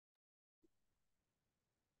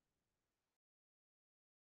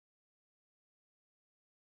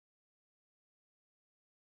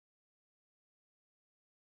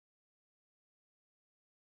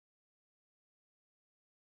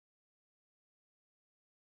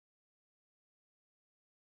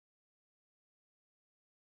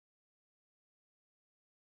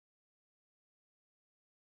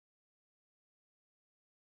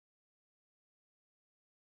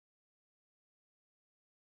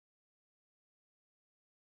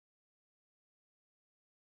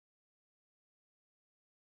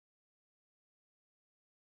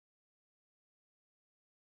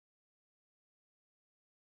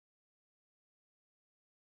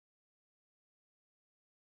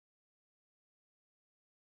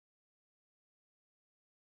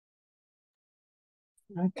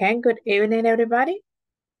Okay, good evening, everybody.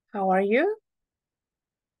 How are you?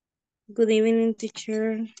 Good evening,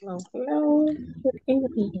 teacher. Hello, hello. Good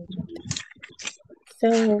evening.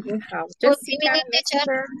 So we have Good Jessica, evening,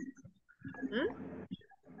 teacher. Lester.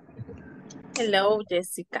 Hello,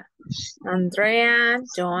 Jessica. Andrea,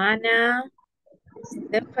 Joanna,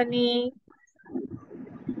 Stephanie.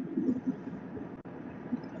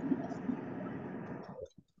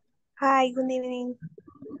 Hi, good evening.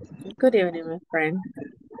 Good evening, my friend.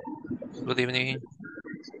 Good evening.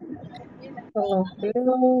 Hello,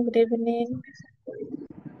 hello. Good evening.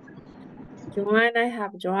 Joanna, I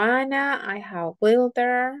have Joanna. I have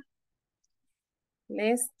Wilder,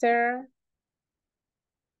 Lester.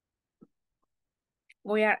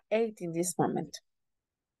 We are 8 in this moment.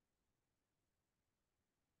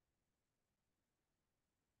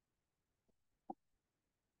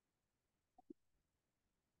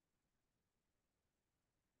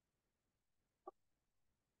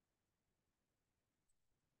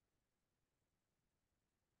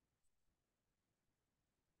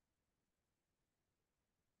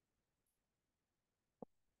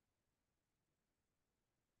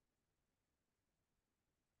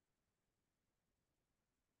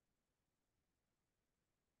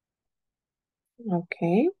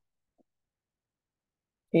 Okay.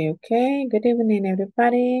 Okay. Good evening,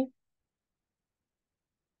 everybody.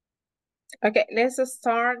 Okay, let's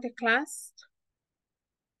start the class.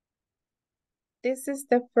 This is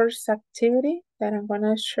the first activity that I'm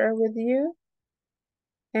gonna share with you.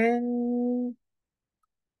 And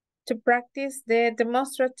to practice the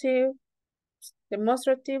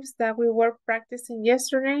demonstratives that we were practicing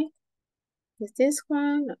yesterday. Is this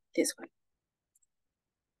one? No, this one.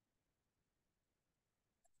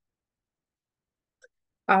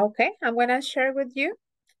 Okay, I'm gonna share with you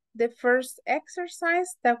the first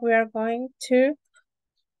exercise that we are going to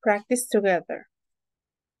practice together.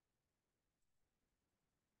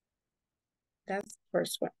 That's the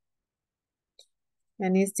first one.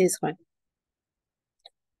 And it's this one.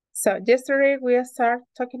 So yesterday we started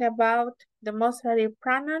talking about demonstrative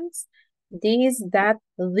pronouns, these, that,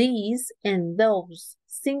 these, and those,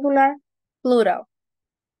 singular, plural.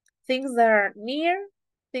 Things that are near,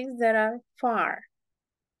 things that are far.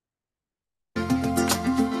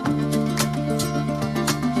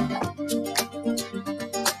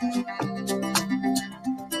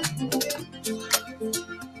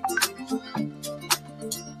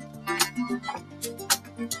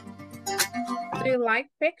 Do you like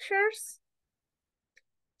pictures?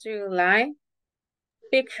 Do you like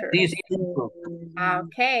pictures? This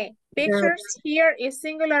Okay. Pictures here is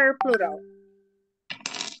singular or plural?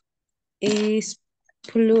 Is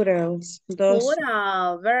plural. Dos.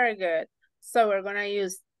 Plural. Very good. So we're going to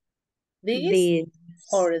use these These.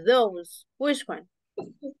 or those. Which one?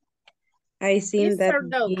 I think These that or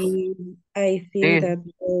those? I think that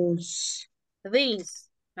those. These.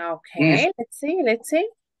 Okay. Let's see. Let's see.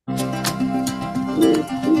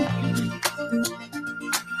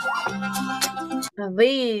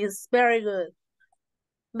 These. Very good.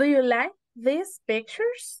 Do you like these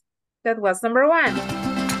pictures? That was number one.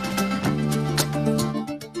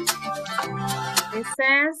 It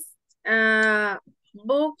says,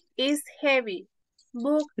 book is heavy.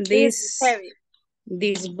 Book is heavy.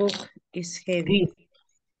 This book is heavy.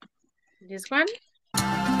 This one?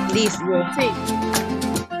 This book. Sí.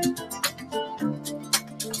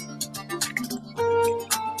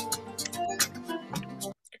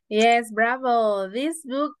 Yes, bravo. This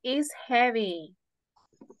book is heavy.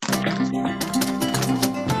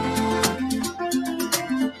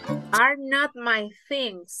 Are not my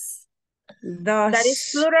things. Thus. That is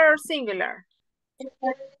plural or singular?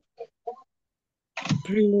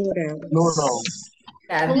 Plural. plural.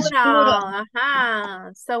 Plural.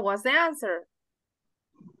 So what's the answer?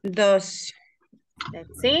 Thus.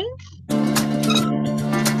 Let's see.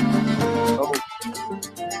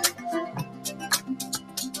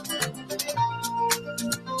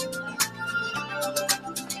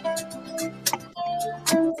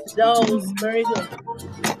 Those, very good.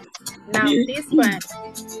 Now this one.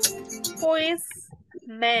 Who is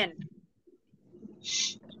man?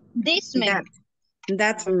 This man.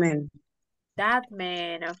 That man. That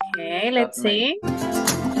man. Okay, let's see.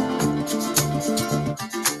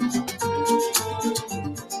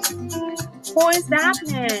 Who is that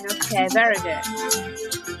man? Okay, very good.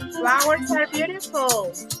 Flowers are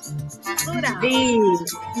beautiful.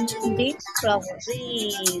 These flowers.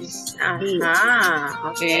 These.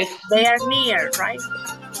 Okay. They are near, right?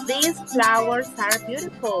 These flowers are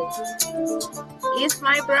beautiful. It's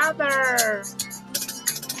my brother.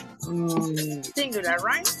 Singular,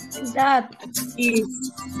 right? That is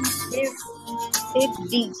It's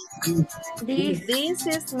this. This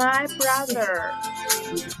is my brother.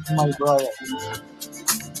 My brother.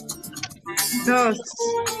 Dos.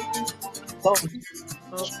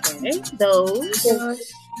 Okay, those.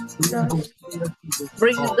 Dos.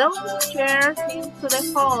 Bring those chairs into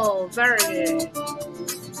the hall. Very good.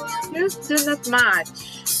 Shoes do not match.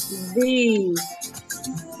 These.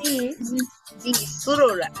 This.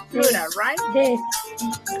 Plural, right? This.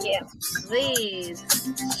 Yeah. These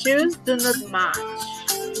shoes do not match.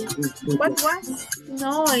 What was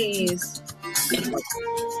noise?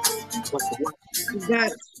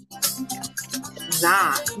 That.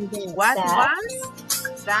 That. What That.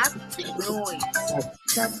 was that noise?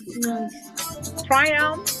 That's nice. Try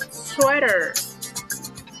on sweater.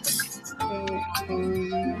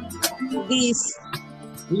 This.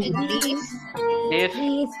 This. This.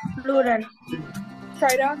 This. Plural.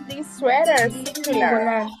 Try on this sweater,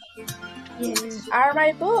 singular. Yes. Are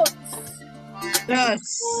my books?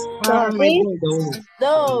 Dos.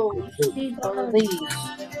 Those. This. Or these.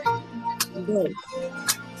 Dos.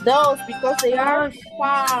 Those, because they are Those.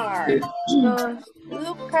 far. Dos.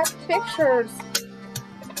 Look at pictures.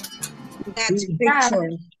 That picture.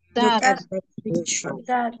 Look at that picture.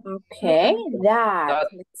 That. Okay, that. That.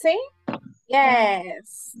 Let's see.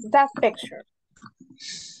 Yes, that picture.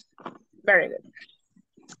 Very good.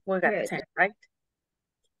 We got Good. 10, right?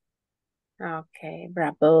 Okay,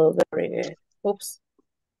 bravo. Very good. Oops.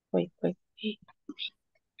 Wait.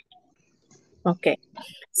 Okay,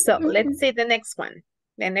 so let's see the next one.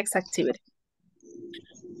 The next activity.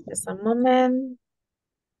 Just a moment.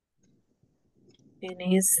 It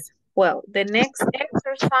is, well, the next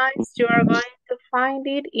exercise, you are going to find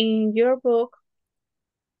it in your book.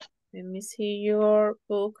 Let me see your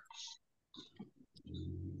book.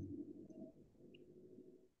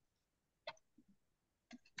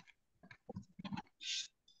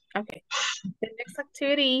 Okay, the next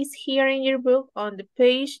activity is here in your book on the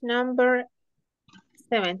page number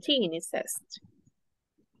 17, it says.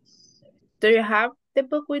 Do you have the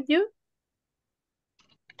book with you?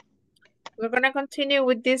 We're gonna continue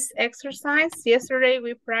with this exercise. Yesterday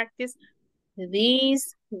we practiced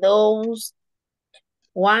these, those,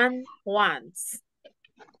 once.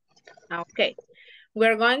 Okay,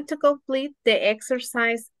 we're going to complete the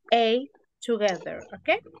exercise A together,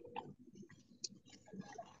 okay?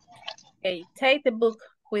 Okay, take the book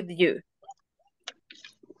with you.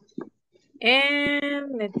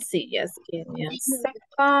 And let's see, just give me a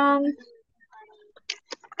second.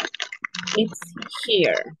 It's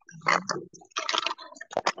here.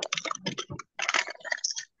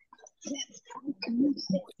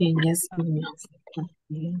 Okay, just give me a second.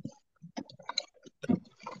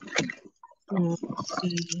 Okay.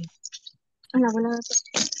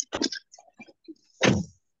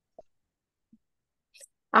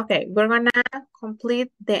 Okay, we're gonna complete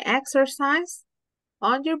the exercise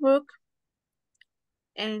on your book.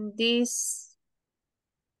 And this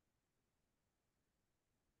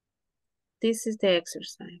is the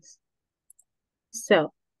exercise.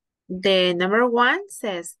 So the number 1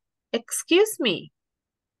 says, excuse me.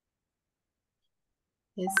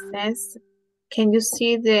 It says, can you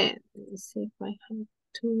see the, let me see if I have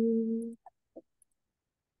to.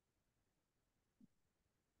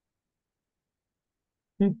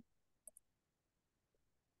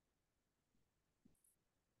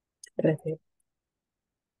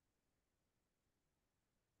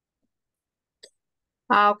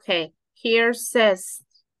 Okay, here says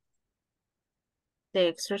the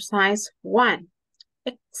exercise 1.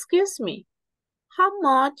 Excuse me, how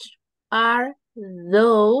much are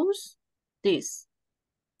those? These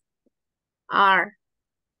are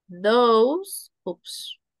those,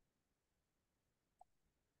 oops,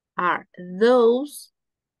 are those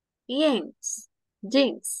jeans?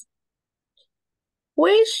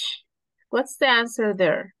 What's the answer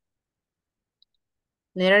there?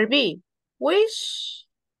 Letter B, which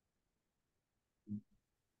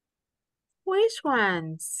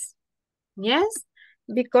ones? Yes,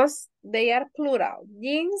 because they are plural.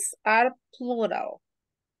 Jeans are plural.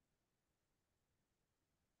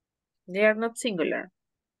 They are not singular.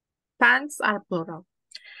 Pants are plural.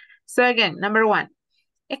 So again, number 1.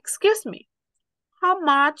 Excuse me, how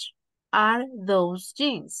much are those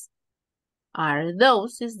jeans? Are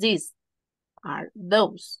those is this. Are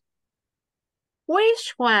those.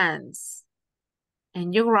 Which ones?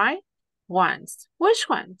 And you write ones. Which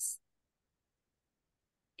ones?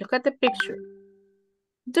 Look at the picture.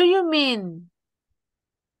 Do you mean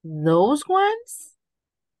those ones?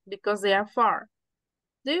 Because they are far.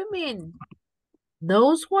 Do you mean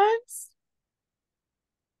those ones?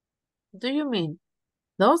 Do you mean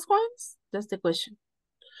those ones? That's the question.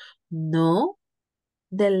 No,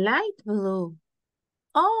 the light blue.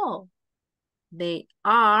 Oh, they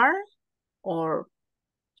are, or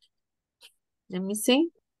let me see.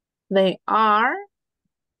 They are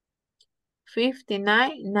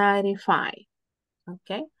 59.95.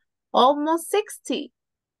 Okay, almost 60.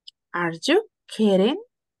 Are you kidding?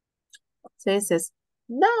 So it says,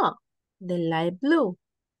 no, the light blue.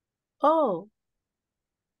 Oh,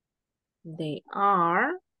 they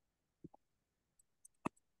are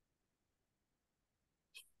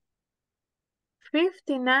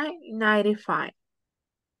 59.95.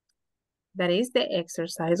 That is the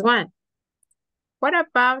exercise 1. What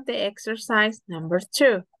about the exercise number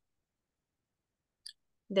 2?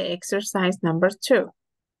 The exercise number 2.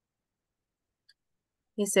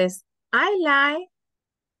 It says, I like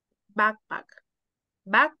backpack.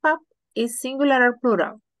 Backpack is singular or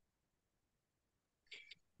plural?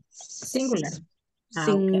 Singular.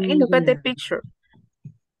 Okay, look at the picture.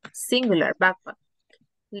 Singular, backpack.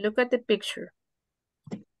 Look at the picture.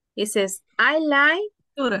 It says, I like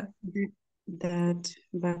that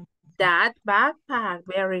backpack.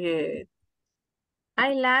 Very good.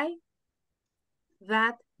 I like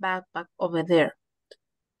that backpack over there.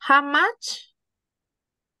 How much?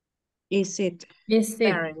 Is it?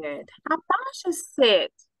 Very good. How much is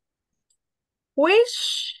it?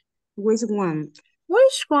 Which one?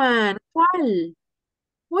 Which one? ¿Cuál?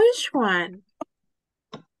 Which one?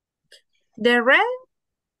 The red?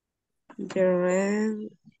 The red.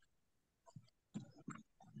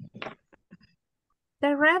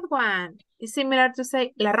 The red one. It's similar to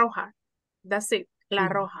say la roja. That's it. La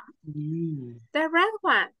roja. The red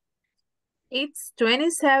one. It's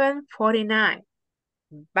 27.49.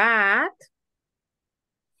 But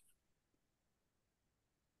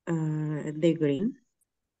The green.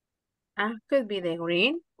 could be the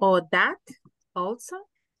green or that also.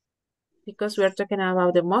 Because we're talking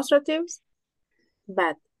about demonstratives.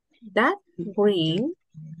 But that green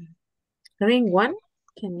one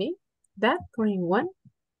can be that green one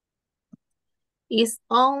is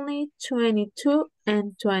only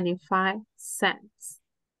 22.25 cents.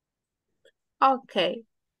 Okay,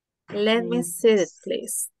 let me see it,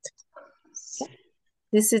 please.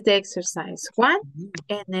 This is the exercise 1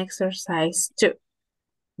 and exercise 2.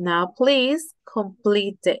 Now, please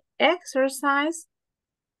complete the exercise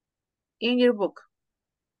in your book.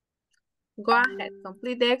 Go ahead,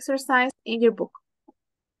 complete the exercise in your book.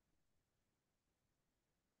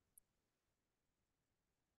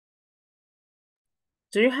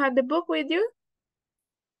 Do you have the book with you?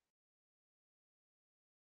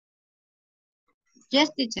 Yes,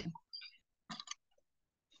 teacher.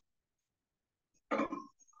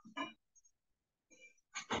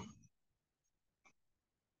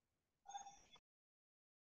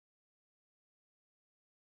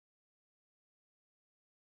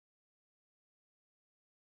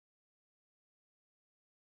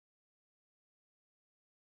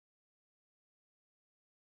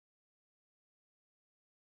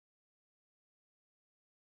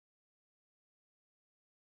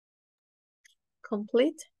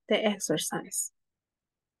 Complete the exercise.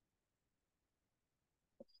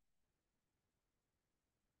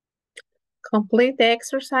 Complete the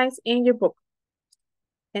exercise in your book.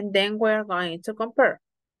 And then we're going to compare.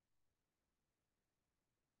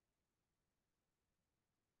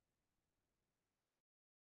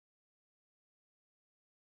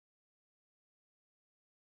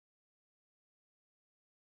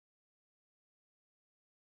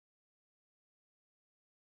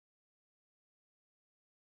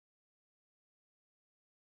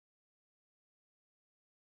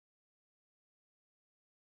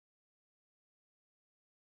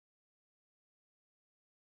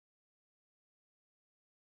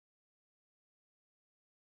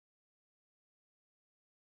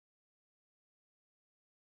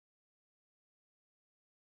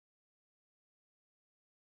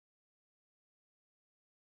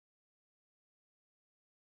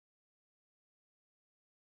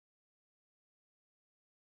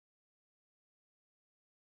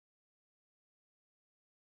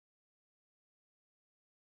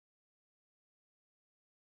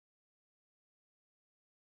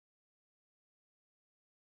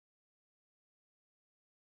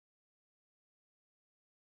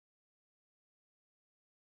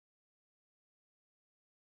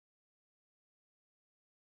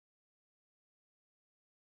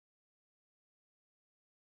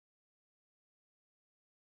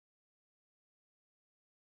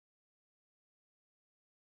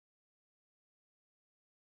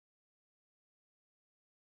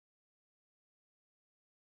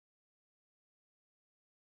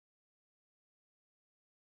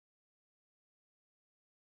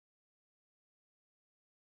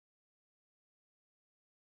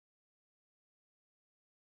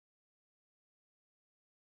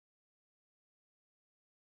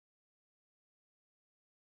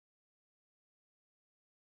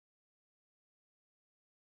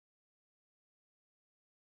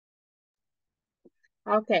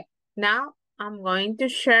 Okay, now I'm going to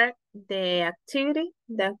share the activity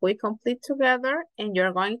that we complete together and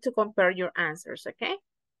you're going to compare your answers, okay?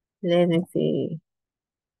 Let me see.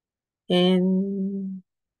 And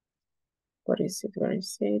what is it? Where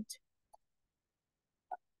is it?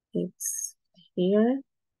 It's here.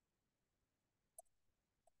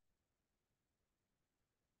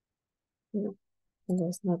 No, it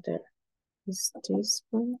was not there. It's this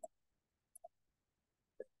one.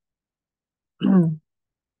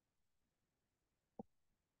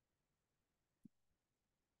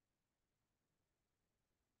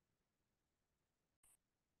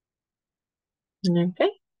 Okay.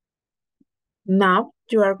 Now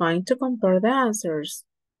you are going to compare the answers.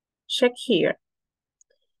 Check here.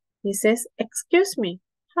 It says, excuse me,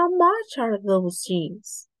 how much are those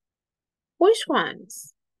jeans? Which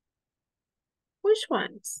ones? Which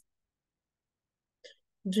ones?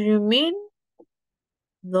 Do you mean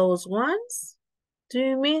those ones? Do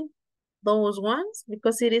you mean those ones?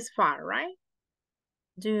 Because it is far, right?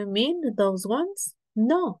 Do you mean those ones?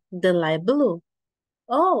 No, the light blue.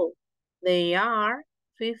 Oh, they are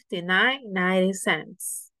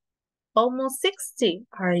 59.90. Almost 60.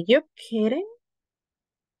 Are you kidding?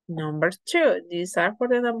 Number 2. These are for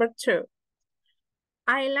the number 2.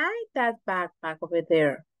 I like that backpack over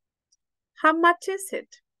there. How much is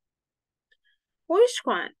it? Which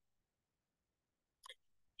one?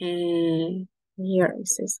 And here it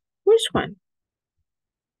says, which one?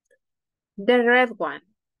 The red one.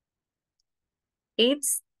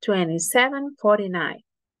 It's 27.49.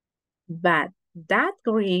 But that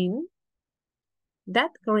green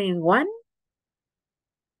one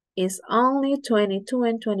is only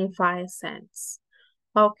 22.25.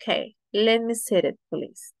 Okay, let me see it,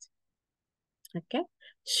 please. Okay,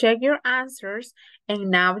 check your answers, and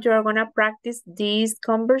now you're gonna practice these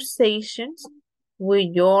conversations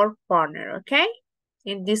with your partner, okay?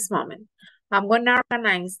 In this moment, I'm gonna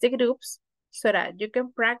organize the groups so that you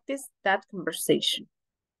can practice that conversation.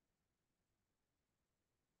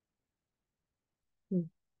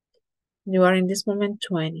 You are in this moment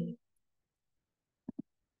 20.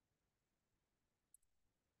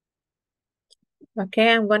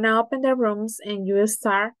 Okay, I'm gonna open the rooms and you will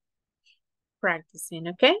start practicing,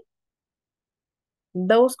 okay?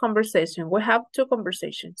 Those conversations, we have 2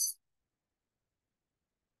 conversations.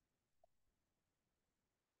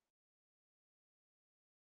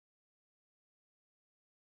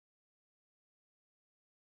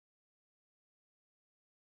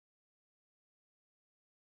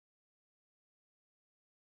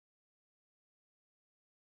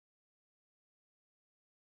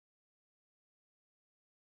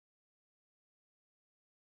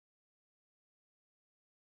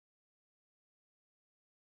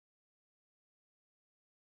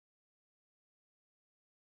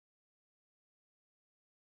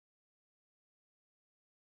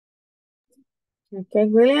 Okay,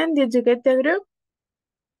 William, did you get the group?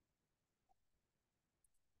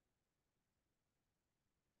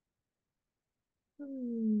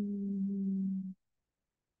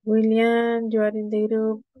 William, you are in the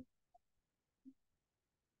group.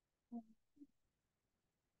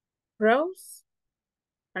 Rose,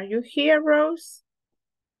 are you here, Rose?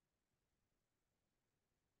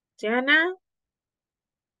 Diana?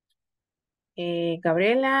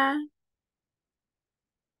 Gabriela?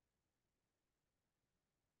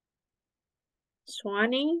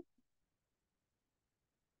 Swanee?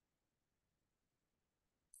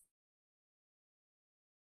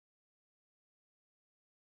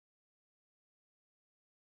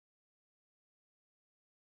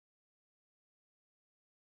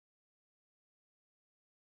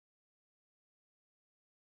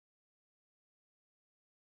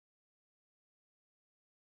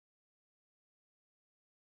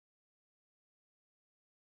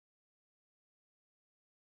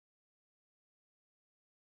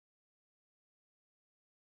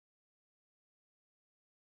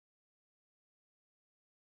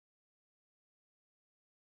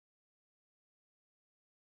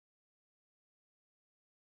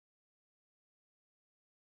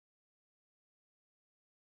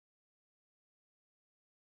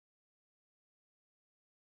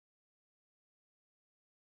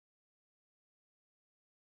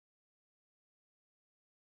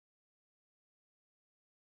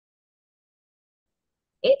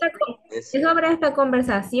 Es sobre esta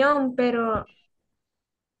conversación, pero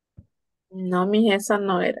No, mi esa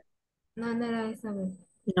no era. no era esa vez.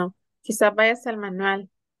 No, quizás vayas al manual.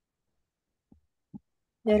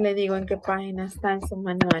 Ya le digo en qué página está en su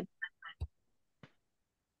manual.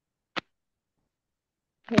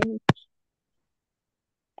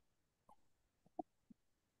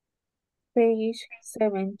 page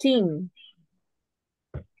 17.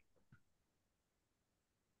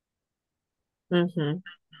 Ujú.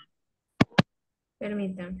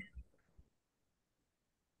 Permítame.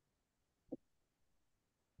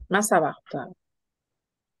 Más abajo todavía.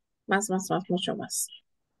 Más, mucho más.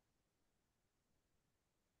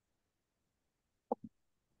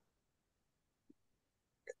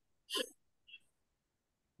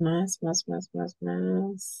 Más.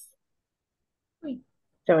 Uy,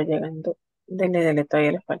 Ya va llegando. Dele,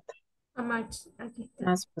 todavía le falta. how much? Aquí está.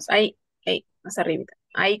 Más, ahí, más arriba.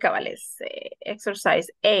 Ahí, cabales.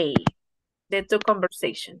 Exercise A. The two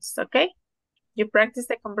conversations, okay? You practice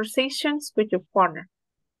the conversations with your partner.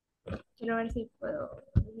 Quiero ver si puedo.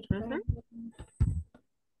 Ujú.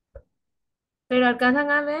 Pero alcanzan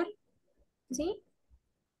a ver, ¿sí?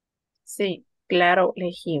 Sí, claro,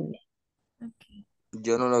 legible. Ok,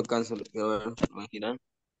 Yo no lo alcanzo, lo quiero ver, ¿me giran?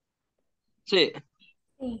 Sí.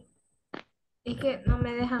 sí. Es que no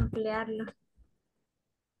me deja ampliarlo. No,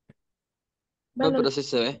 Bueno, pero sí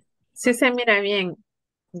se ve. Sí se mira bien,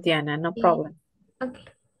 Diana, no sí. problem. Ok.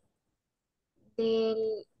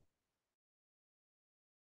 Del,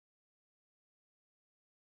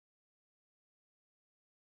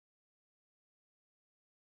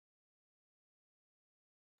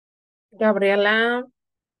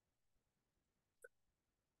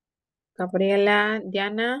 Gabriela,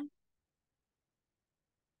 Diana,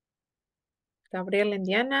 Gabriela,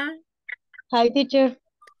 Diana. Hi, teacher.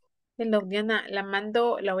 Hello, Diana,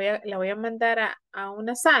 la voy a mandar a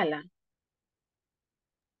una sala.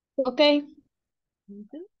 Okay.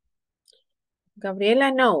 Ujú.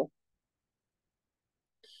 Gabriela, no.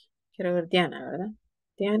 Quiero ver Diana,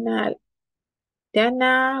 ¿verdad?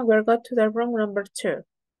 Diana, we'll go to the room number 2.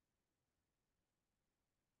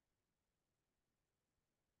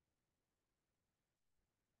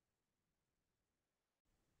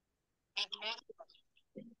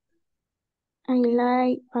 I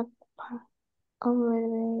like backpack over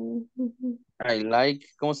there. I like,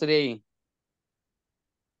 ¿cómo sería ahí?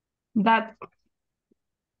 That.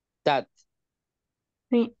 That.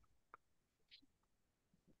 Sí.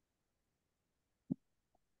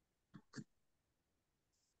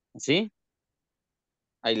 ¿Sí?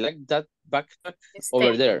 I like that backpack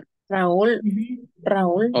over Este, there. Raúl,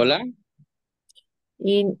 Hola.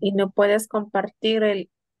 y no puedes compartir el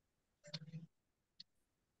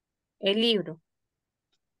libro,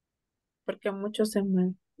 porque muchos se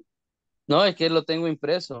mueven. No, es que lo tengo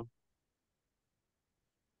impreso.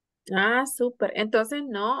 Ah, súper. Entonces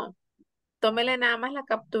no, tómele nada más la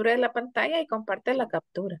captura de la pantalla y comparte la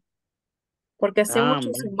captura, porque así Ah,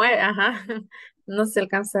 muchos se mueven, ajá, no se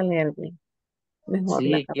alcanza a leer bien. Mejor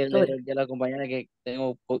la sí, que captura. ya la compañera que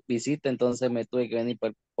tengo visita, entonces me tuve que venir para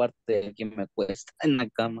el cuarto de quien me cuesta en la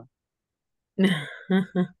cama.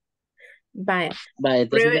 Vaya, Vale,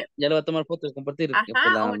 entonces pruebe, ya le voy a tomar foto y compartir que fue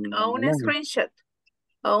ajá, la o un imagen. screenshot,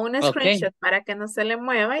 o un Ok, screenshot para que no se le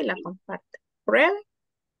mueva y la comparte. Pruebe.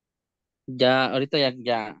 ya, ahorita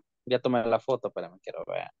ya tomé la foto, pero me quiero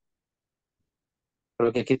ver.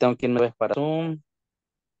 Creo que aquí tengo que irme para Zoom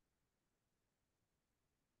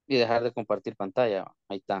y dejar de compartir pantalla.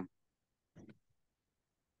 Ahí está.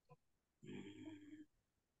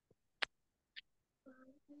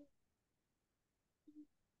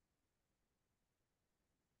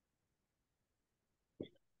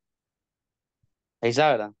 Ahí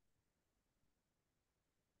está, ¿verdad?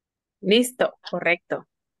 Listo, correcto.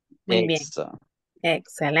 Muy bien. Eso.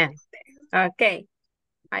 Excelente. Ok.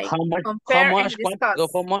 I How compare much, and discuss.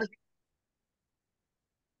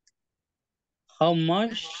 how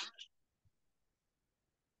much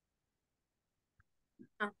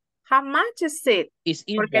Ah, how much is it? is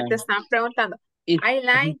it Porque te one? están preguntando. It, I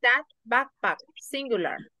like that backpack.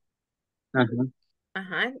 Singular. Ajá.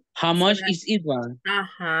 Ajá. How So much is it one?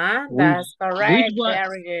 ajá. Which, That's which correct. one?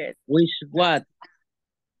 Very good. Which what?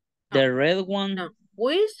 No, The red one? no.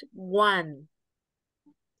 Which one?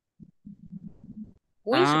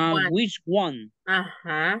 Which one? Which one?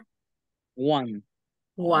 Ajá. One.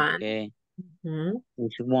 One. Okay. Ujú.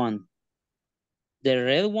 Which one? The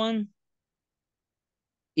red one?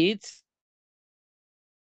 It's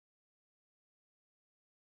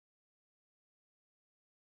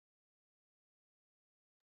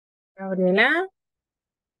Gabriela.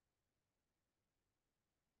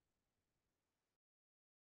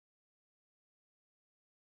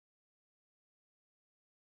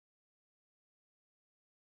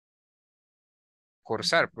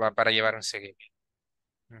 Cursar para llevar un seguimiento.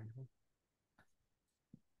 Ujú.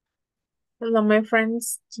 Hello, my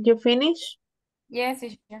friends. Did you finish? yes,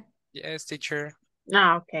 teacher. Yes, teacher.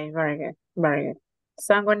 Ah, okay. Very good. Very good.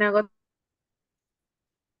 So I'm gonna go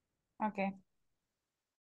Okay.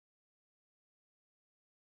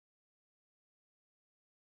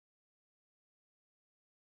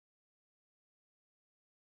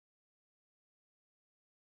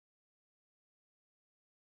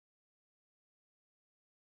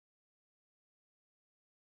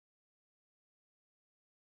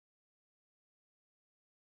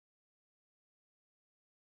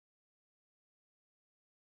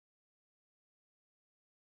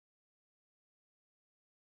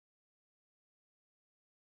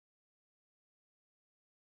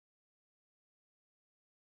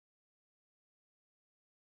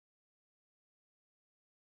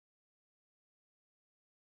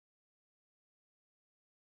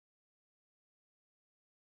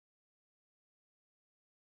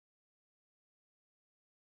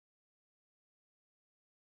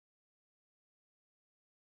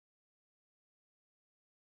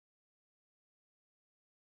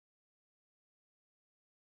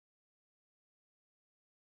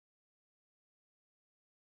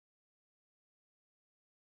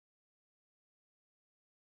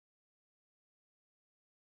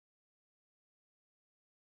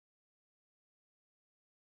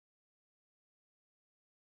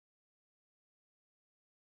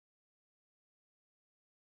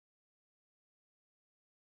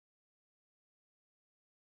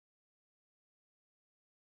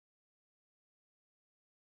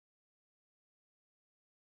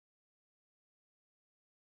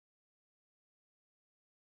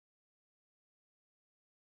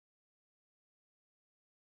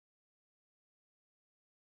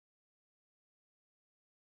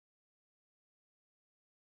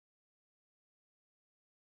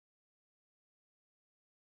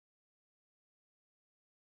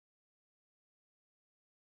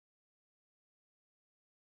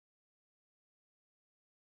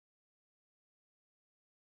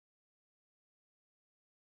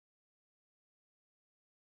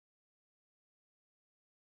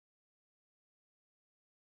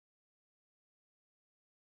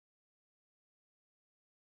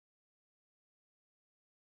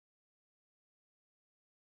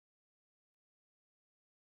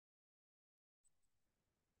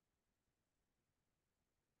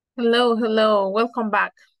 Hello, hello. Welcome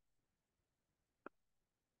back.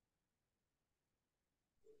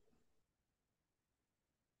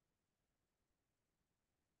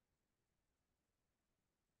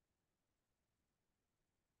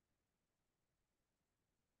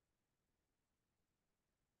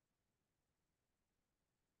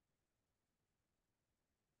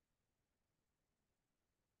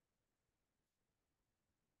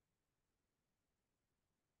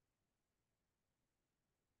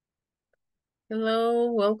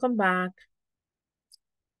 Hello, welcome back.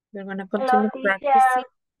 We're gonna continue practicing.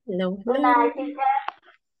 Hello, hello.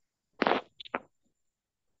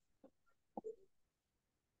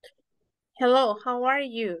 Hello, how are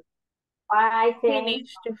you? I think,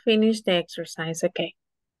 Finish the exercise, okay.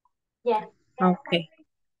 yes. Okay.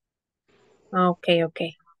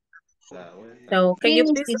 Okay. So Finish,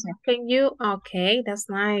 teacher. okay, that's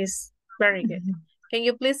nice. Very good. Can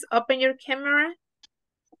you please open your camera?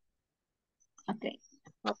 Okay.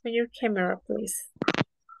 Open your camera, please.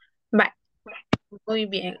 Bye. Muy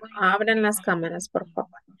bien. Abran las cámaras, por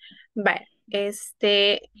favor. Vale.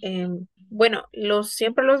 Bueno,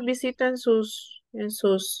 siempre los visito en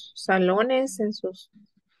sus salones, en sus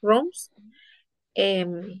rooms.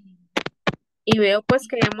 Y veo pues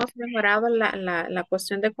que hemos mejorado la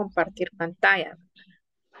cuestión de compartir pantalla.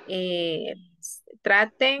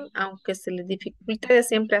 Traten, aunque se les dificulte de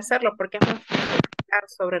siempre hacerlo, porque es más fácil hablar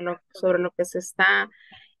sobre lo que se está,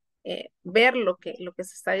 ver lo que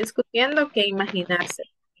se está discutiendo que imaginarse,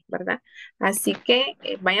 ¿verdad? Así que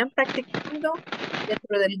vayan practicando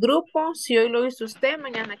dentro del grupo. Si hoy lo hizo usted,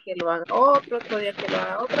 mañana que lo haga otro día que lo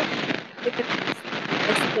haga otro. De que,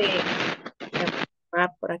 voy a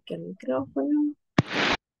apagar por aquí el micrófono.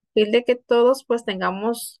 De que todos pues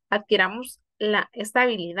adquiramos esta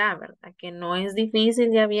habilidad, ¿verdad? Que no es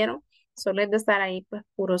difícil, ya vieron, solo es de estar ahí pues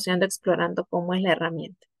curoseando, explorando cómo es la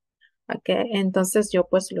herramienta. ¿Ok? Entonces yo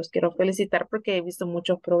pues los quiero felicitar porque he visto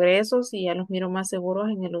muchos progresos y ya los miro más seguros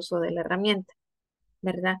en el uso de la herramienta,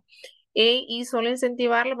 ¿verdad? Y solo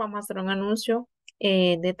incentivarles, vamos a hacer un anuncio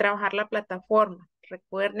de trabajar la plataforma.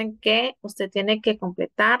 Recuerden que usted tiene que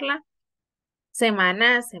completarla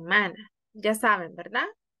semana a semana. Ya saben, ¿verdad?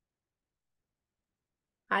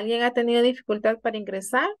 ¿Alguien ha tenido dificultad para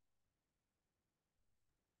ingresar?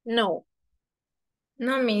 No.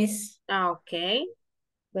 No, Miss. Ah, ok.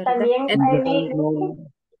 ¿Verdad? También, también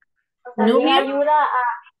Nubia. ayuda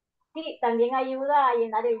sí, también ayuda a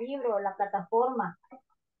llenar el libro, la plataforma.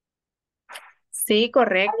 Sí,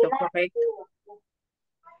 correcto, correcto.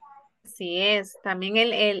 Sí es. También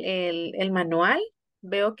el manual.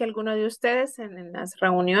 Veo que algunos de ustedes en las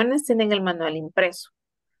reuniones tienen el manual impreso.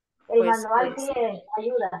 El Pues, manual sí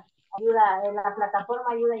ayuda, en la plataforma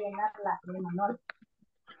ayuda a llenar el manual.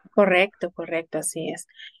 correcto, correcto, así es.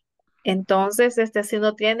 Entonces, si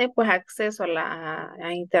no tiene pues acceso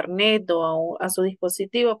a internet o a su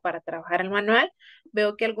dispositivo para trabajar el manual,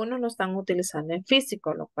 veo que algunos lo están utilizando en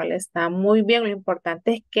físico, lo cual está muy bien. Lo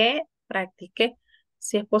importante es que practique,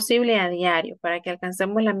 si es posible, a diario para que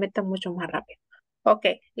alcancemos la meta mucho más rápido.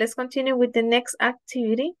 Okay, let's continue with the next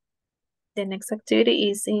activity. The next activity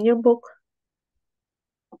is in your book.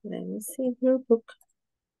 Let me see if your book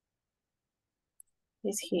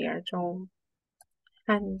is here. Your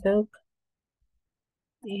handbook.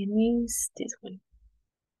 And it's this one.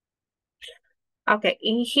 Okay,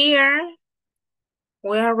 in here,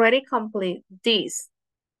 we already complete this.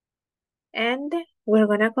 And we're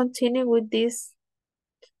gonna continue with this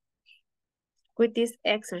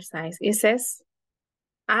exercise. It says,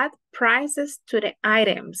 add prices to the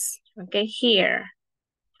items. Okay, here.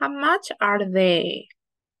 How much are they?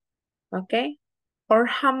 Okay, or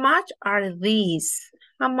how much are these?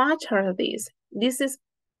 How much are these? This is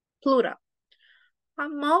plural. How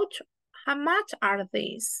much are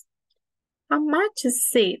these? How much is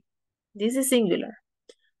it? This is singular.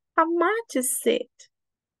 How much is it?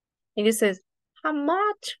 And it says, how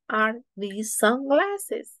much are these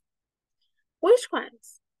sunglasses? Which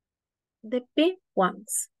ones? The big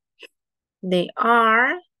ones. They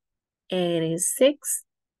are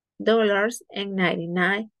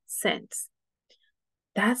 $86.99.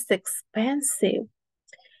 That's expensive.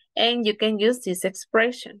 And you can use these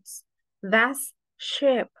expressions. That's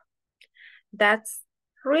cheap. That's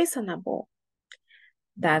reasonable.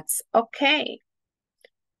 That's okay.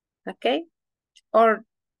 Okay? Or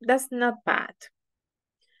that's not bad.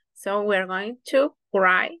 So we're going to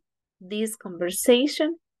write this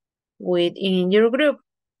conversation within your group.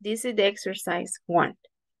 This is the exercise 1.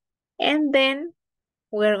 And then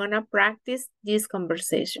we're going to practice this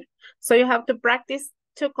conversation. So you have to practice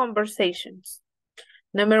 2 conversations.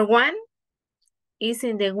 Number 1 is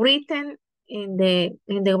in the written, in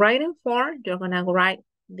the writing form, you're going to write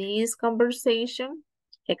this conversation.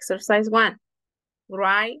 Exercise 1,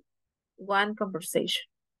 write 1 conversation.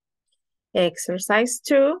 Exercise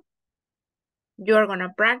 2, you're going to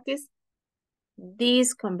practice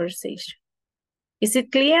this conversation. Is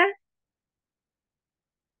it clear?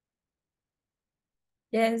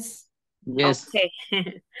 Yes. Yes. Okay.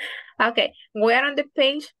 Okay, we are on the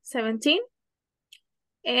page 17.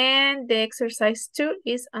 And the exercise 2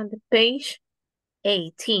 is on the page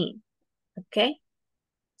 18. Okay.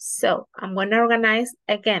 So I'm going to organize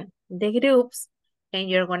again the groups and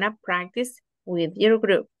you're going to practice with your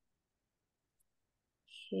group.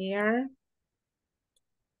 Here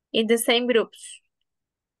in the same groups.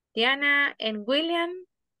 Diana and William.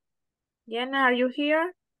 Diana, are you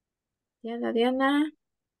here? Diana.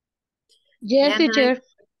 Yes, Diana, teacher.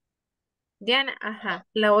 Diana, ajá.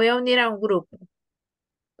 La voy a unir a un grupo.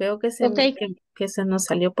 Veo que Okay. que se nos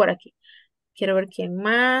salió por aquí. Quiero ver quién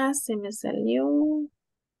más se me salió.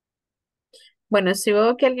 Bueno, si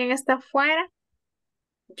veo que alguien está afuera,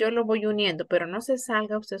 yo lo voy uniendo, pero no se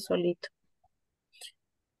salga usted solito.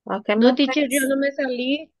 Ok, No, teacher, yo mujeres. no me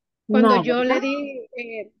salí. Cuando No, yo ¿verdad? le di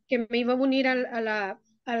que me iba a unir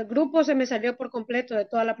al grupo, se me salió por completo de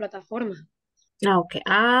toda la plataforma. Ok.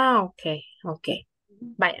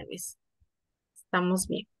 Vaya, Miss. Estamos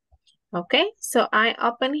bien. Okay, so I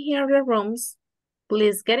open here the rooms.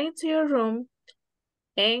 Please get into your room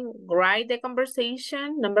and write the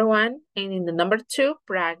conversation, number 1, and in the number 2,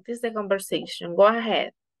 practice the conversation. Go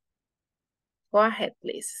ahead. Go ahead,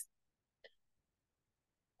 please.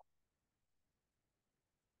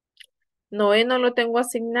 Noé no lo tengo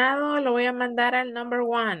asignado, lo voy a mandar al number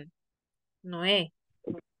 1. Noé.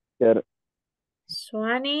 Teacher,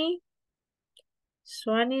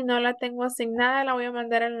 Suani no la tengo asignada, la voy a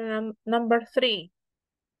mandar al number 3.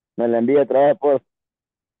 me la envía otra vez, por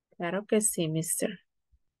Claro que sí, mister.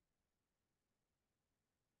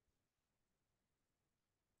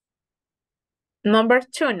 Number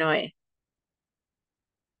 2, Noé.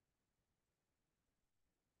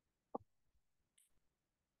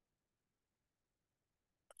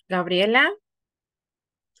 Gabriela.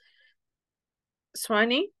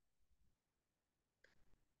 Suani.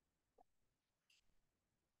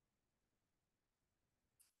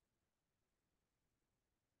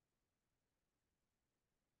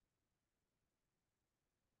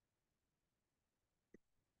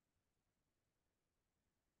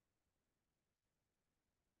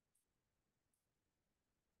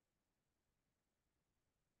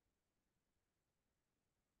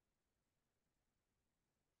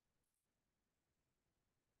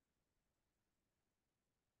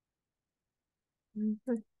 ¿No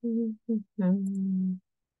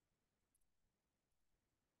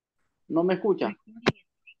me escucha?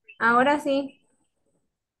 Ahora sí.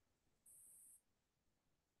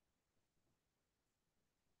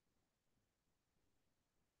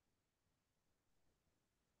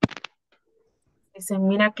 Se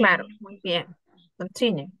mira claro. Muy bien.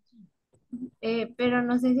 Continue. Pero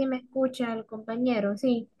no sé si me escucha el compañero,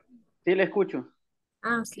 sí. Sí, le escucho.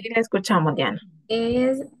 Ah, Sí, ok. la escuchamos, Diana.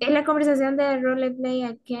 Es la conversación de roleplay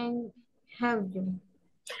I can help you.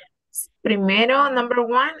 Primero, number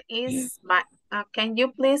one is, can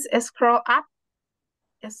you please scroll up?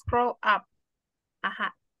 Scroll up.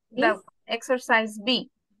 Ajá. The This, exercise B.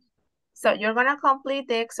 So you're going to complete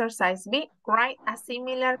the exercise B. Write a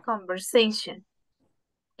similar conversation.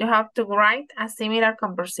 You have to write a similar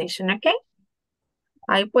conversation, ¿ok?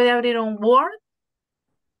 Ahí puede abrir un Word,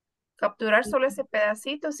 capturar solo ese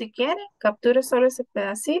pedacito si quiere. Capture solo ese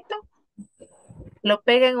pedacito. Lo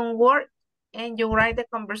pega en un Word and you write the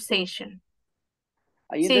conversation.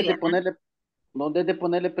 Ahí Sí, Diana. no es de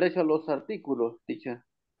ponerle precio a los artículos, teacher.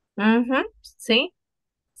 Sí,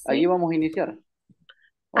 Ahí sí. vamos a iniciar.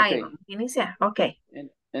 Ok, Ahí vamos a iniciar. Ok.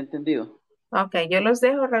 entendido. Ok, yo los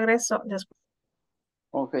dejo, regreso después.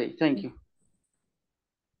 Ok, thank you.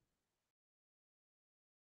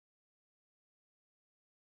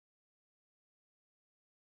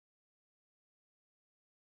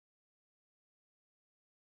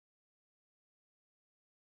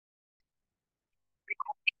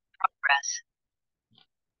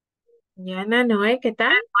 Diana, Noé, ¿qué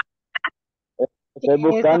tal? Estoy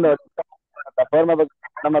buscando la plataforma porque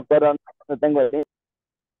no me acuerdo dónde tengo el link.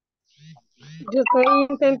 Yo estoy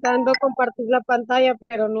intentando compartir la pantalla,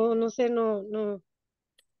 pero no sé, no.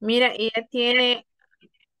 Mira, ella tiene,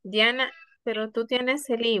 Diana, pero tú tienes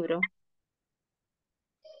el libro.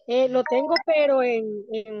 Lo tengo, pero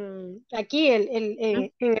aquí, en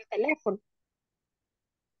el teléfono.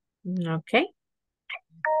 Ok.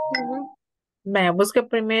 Ujú. Vaya, busque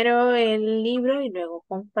primero el libro y luego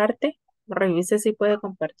comparte. Revise si puede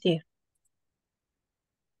compartir.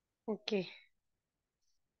 Ok.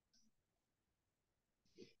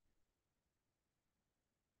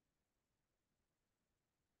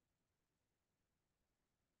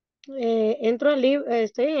 Entro al libro,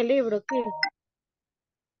 estoy en el libro aquí.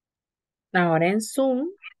 Ahora en Zoom,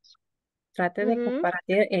 trate de Ujú.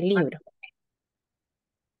 compartir el libro.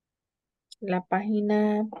 La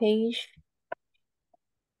página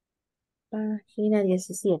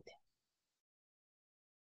 17.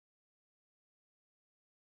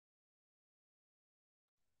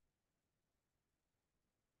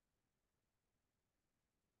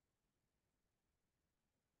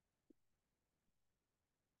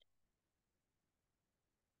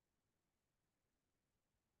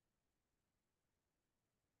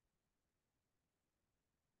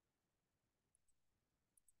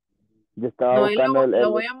 Yo estaba Noé, buscando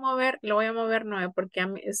lo voy a mover, Noé, porque a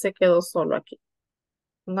mí se quedó solo aquí.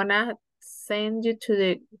 I'm gonna send you to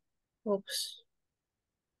the, oops,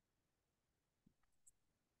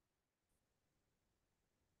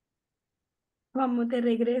 vamos de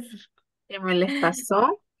regreso. ¿qué me les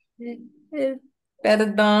pasó? Eh,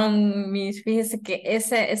 Perdón, Miss, fíjese que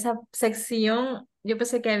esa sección, yo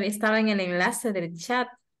pensé que estaba en el enlace del chat,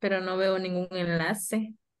 pero no veo ningún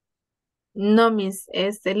enlace. No,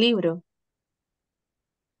 este libro.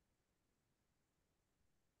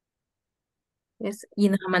 Y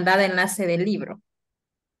nos ha mandado enlace del libro.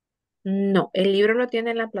 No, el libro lo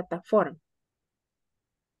tiene en la plataforma.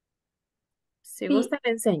 Si Sí, gusta,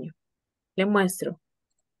 le enseño. Le muestro.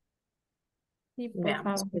 sí, por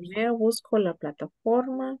Veamos. favor. Primero busco la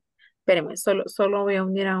plataforma. Espérame, solo voy a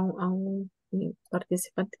unir a un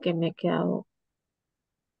participante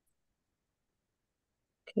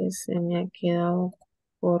que se me ha quedado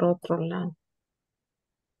por otro lado.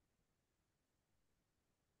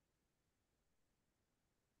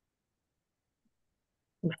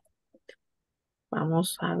 Bueno,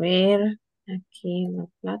 vamos a ver aquí en la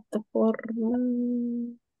plataforma.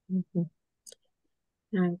 Ujú,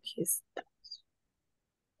 aquí está.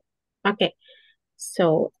 Ok,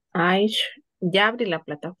 so ya abrí la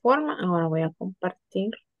plataforma. Ahora voy a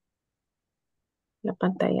compartir la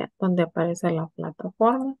pantalla donde aparece la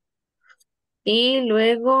plataforma. Y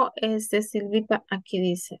luego, Silvita, aquí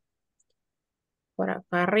dice, por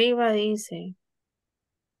acá arriba dice,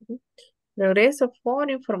 regreso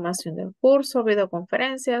por información del curso,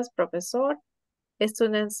 videoconferencias, profesor,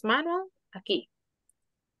 Students Manual, aquí.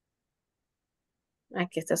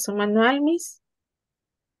 Aquí está su manual, Miss.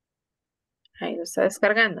 Ahí lo está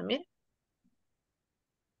descargando, mire.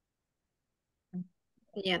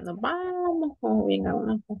 Y ya nos vamos, como bien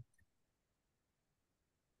abajo.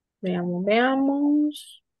 Veamos,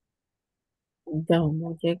 veamos.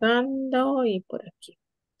 Vamos llegando y por aquí.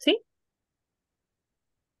 ¿Sí?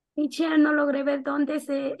 Teacher, no logré ver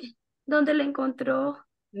dónde la encontró.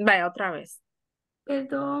 Vaya otra vez.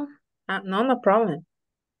 Perdón. Ah, no, no problem.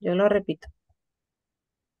 Yo lo repito.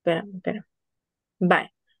 Espérame, espérame.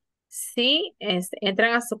 Vaya. Sí,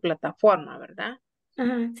 entran a su plataforma, ¿verdad?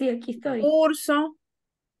 Ajá, sí, aquí estoy. Curso.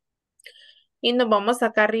 Y nos vamos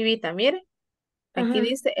acá arribita, mire. Aquí Ajá.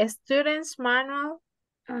 dice Students Manual.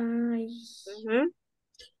 Ay, Ujú,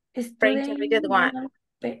 student Pre-intermediate one. manual.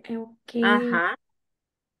 Ok. Ajá.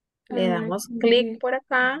 Le Ah, damos clic bien. por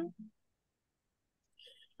acá.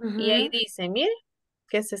 Y ahí Ajá. dice, mire,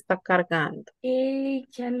 que se está cargando.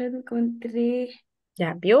 Ya lo encontré.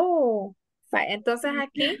 Ya vio. Vaya, entonces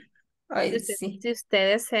aquí, Ay, sí. si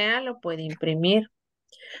usted desea, lo puede imprimir.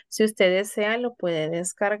 Si usted desea, lo puede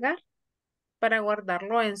descargar para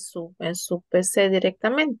guardarlo en su PC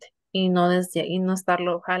directamente y no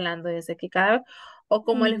estarlo jalando desde aquí cada vez o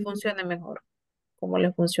como le Mm, funcione mejor, como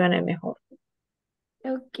le funcione mejor.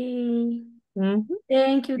 ok. Ujú.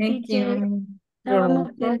 Thank you, Thank teacher. you. You're Estábamos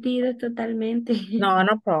welcome. perdidos totalmente. No,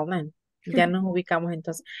 no problem. Ya nos ubicamos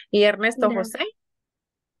entonces. Y Ernesto José, Gracias.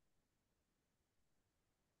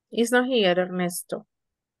 is not here, Ernesto.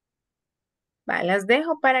 Vale, las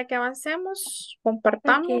dejo para que avancemos, Ok.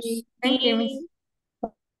 compartamos Thank you, Miss. y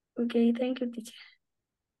Ok, thank you, teacher.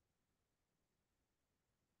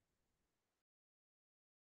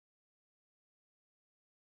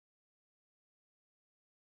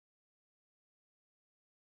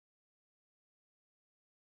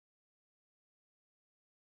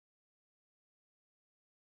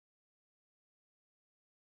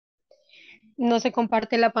 No se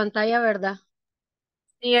comparte la pantalla, ¿verdad?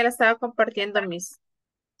 y él estaba compartiendo mis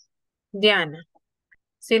Diana.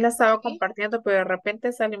 Sí, la estaba Sí. compartiendo, pero de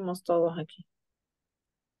repente salimos todos aquí.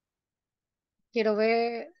 Quiero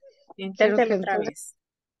ver, quiero que Inténtelo otra entonces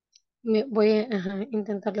vez. voy a ajá,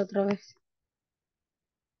 intentarlo otra vez.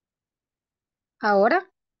 ¿Ahora?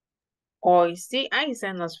 Hoy sí, ay,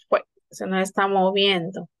 se nos fue, se nos está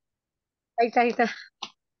moviendo. Ahí está, ahí está.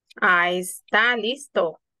 Ahí está,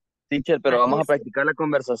 listo. Teacher, pero Ahí vamos a está. practicar la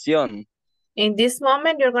conversación. In this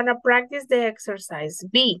moment, you're going to practice the exercise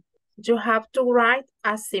B. You have to write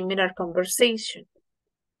a similar conversation.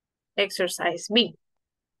 Exercise B.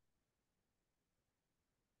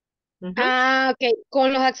 Ujú. Ah, ok.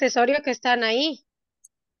 Con los accesorios que están ahí.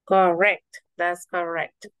 Correct. That's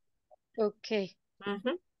correct. Ok.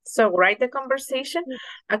 Ujú. So write the conversation.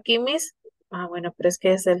 Aquí mis, bueno, pero es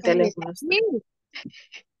que es el Ahí teléfono. está bien.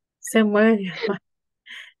 Se mueve.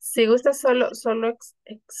 Si gusta solo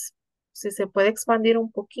si se puede expandir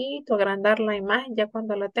un poquito, agrandar la imagen ya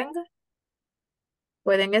cuando la tenga,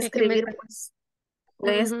 pueden Es que me... escribir, pues,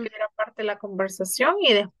 pueden Ujú. escribir aparte la conversación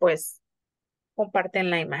y después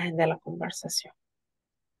comparten la imagen de la conversación.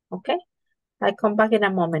 ¿Ok? I come back in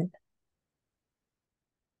a moment.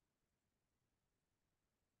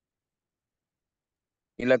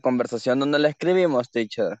 ¿Y la conversación dónde la escribimos,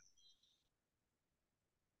 teacher?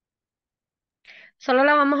 Solo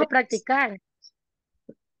la vamos a practicar.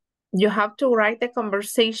 You have to write the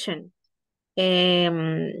conversation.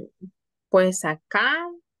 Pues acá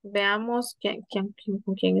veamos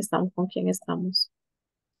con quién estamos, con quién estamos.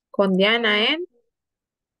 Con Diana en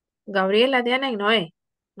Gabriela, Diana y Noé.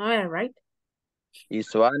 Noé, right? Y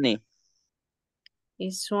Suani.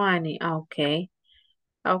 Y Suani. Ah, ok.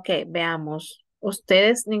 Ok, veamos.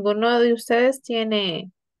 Ustedes, ninguno de ustedes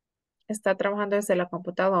está trabajando desde la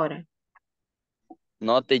computadora.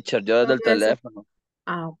 No, teacher, yo desde Solo el desde- teléfono.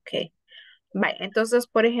 Ah, ok. Vale, entonces,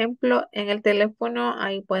 por ejemplo, en el teléfono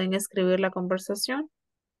ahí pueden escribir la conversación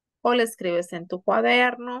o la escribes en tu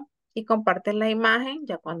cuaderno y compartes la imagen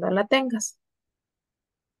ya cuando la tengas.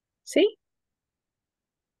 ¿Sí?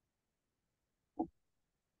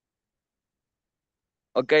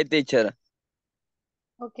 Ok, teacher.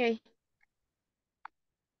 Ok.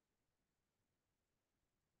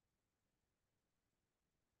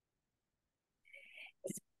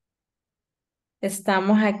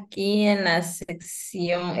 Estamos aquí en la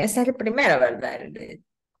sección. Ese es el primero, ¿verdad?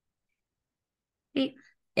 Sí.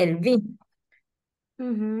 El B.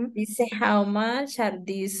 Ujú. Dice, how much are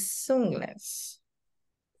these sunglasses?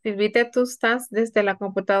 Silvita, tú estás desde la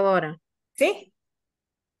computadora. ¿Sí?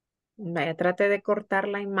 Vaya, trate de cortar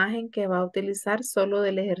la imagen que va a utilizar solo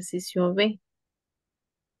del ejercicio B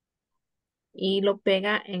y lo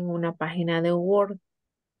pega en una página de Word.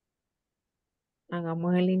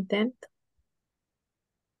 Hagamos el intento.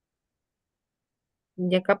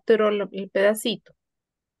 Ya capturó el pedacito.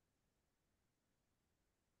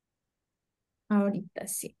 Ahorita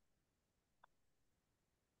sí.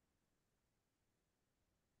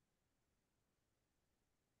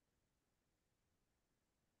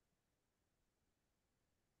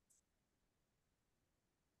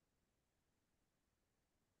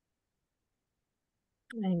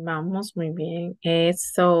 Ahí vamos, muy bien.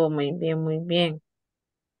 Eso, muy bien, muy bien.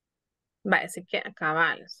 Vaya, así que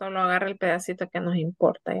cabal, solo agarra el pedacito que nos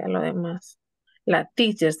importa, ya lo demás. La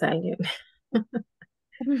teacher salió.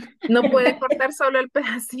 No puede cortar solo el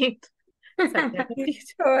pedacito. Saque a la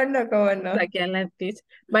teacher. ¿Cómo no? ¿Cómo no? Saque a la teacher.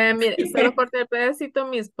 Vaya, mire, solo corte el pedacito,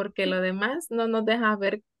 Miss, porque lo demás no nos deja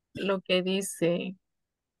ver lo que dice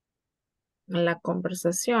la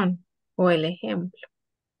conversación o el ejemplo.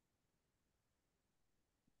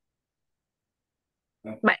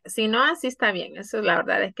 Vaya, si no, así está bien. Eso la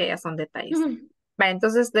verdad es que ya son detalles. Vaya,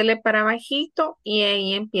 entonces dele para abajito y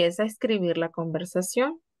ahí empieza a escribir la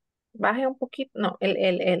conversación. Baje un poquito, no,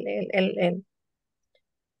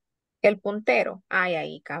 el puntero. Ay,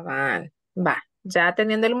 ahí, cabal. Va. Ya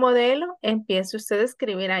teniendo el modelo, empiece usted a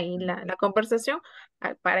escribir ahí la conversación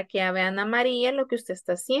para que ya vean a María lo que usted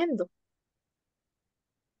está haciendo.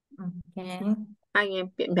 Okay.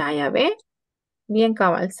 Ahí vaya, ve. Bien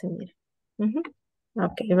cabal se mira. Ujú.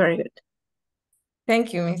 Ok, very good.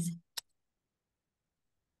 Thank you, Miss.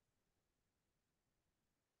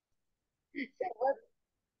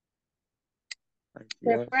 Ay, Se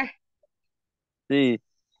Dios. fue. Sí,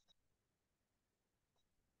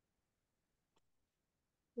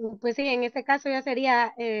 Pues sí, en este caso ya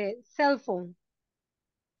sería cell phone.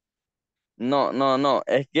 no,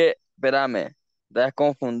 es que, espérame, estás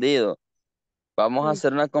confundido. Vamos a Mm,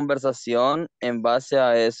 hacer una conversación en base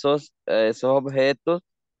a esos objetos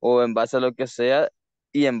o en base a lo que sea,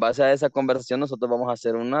 y en base a esa conversación nosotros vamos a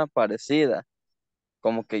hacer una parecida.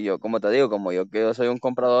 Como que yo, como te digo, como yo que yo soy un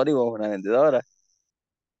comprador y vos una vendedora.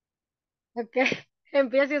 Ok,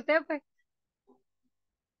 empiece usted, pues.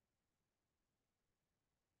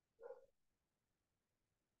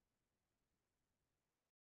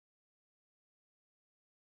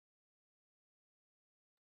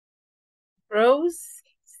 Rose,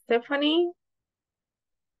 Stephanie,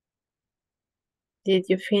 did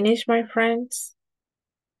you finish, my friends?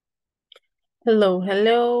 Hello,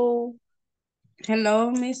 hello.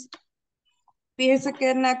 Hello, Miss. Fíjese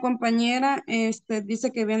que la compañera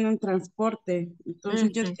dice que viene en transporte.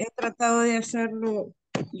 Entonces yo Ujú. he tratado de hacerlo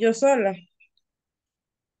yo sola.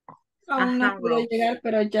 Aún no Ajá, puedo Rose. llegar,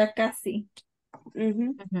 pero ya casi.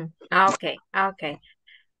 Ujú. Ujú. Ok.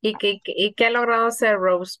 ¿Y qué ha logrado hacer,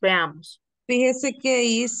 Rose? Veamos. Fíjese que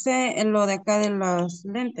hice lo de acá de las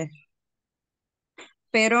lentes,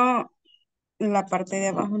 pero la parte de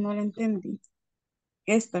abajo no la entendí.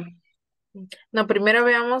 Esta. No, primero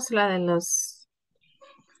veamos el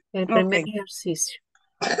Ok. primer ejercicio.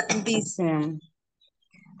 Dice, how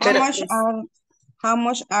Pero much are, how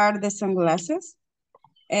much are the sunglasses?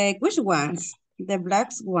 Which ones? The black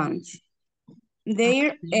ones.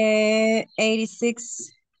 They're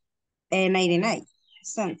 86.99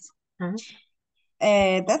 cents. ajá,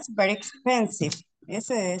 That's very expensive.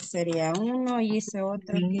 Ese sería uno y ese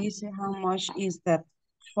otro que ujú. dice how much is that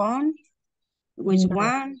phone? Which No.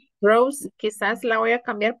 one? Rose, quizás la voy a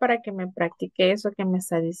cambiar para que me practique eso que me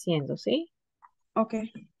está diciendo, ¿sí?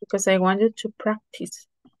 Okay. Because I want you to practice.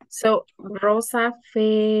 So, Rosa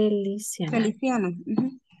Feliciana. Feliciano.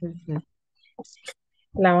 Ujú. Ujú.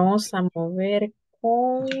 La vamos a mover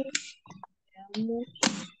veamos,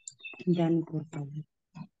 Dani, por favor.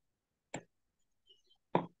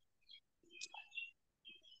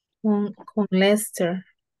 con Lester.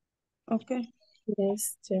 Okay.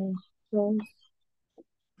 Lester. Rose.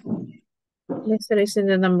 Lester is in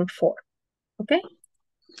the number 4. Okay?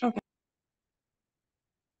 Okay.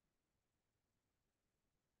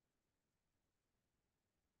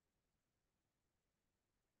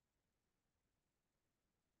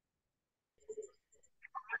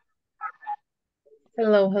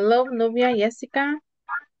 Hello, Nubia, Jessica.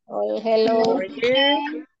 Oh, How hello. are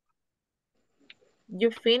you? You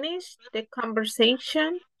finished the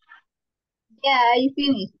conversation? Yeah, I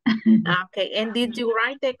finished. Okay, and did you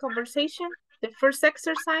write the conversation? The first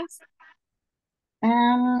exercise?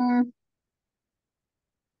 Um,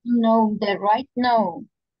 no, the right, no.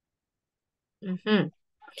 Mhm.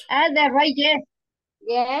 The right, yes.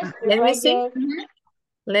 Yes, the Let me right, see. yes. Mhm.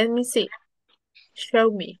 Let me see.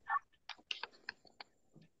 Show me.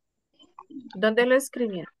 ¿Dónde lo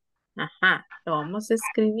escribieron? Ajá, lo vamos a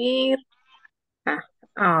escribir.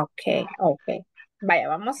 Ok. Vaya,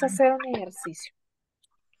 vamos a hacer un ejercicio.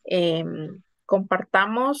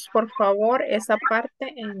 Compartamos, por favor, esa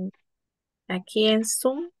parte aquí en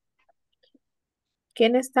Zoom.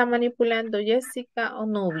 ¿Quién está manipulando, Jessica o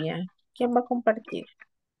Nubia? ¿Quién va a compartir?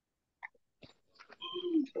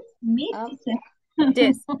 Me, teacher.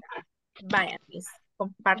 Jessica. Vaya, Miss,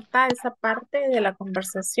 comparta esa parte de la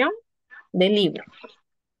conversación del libro.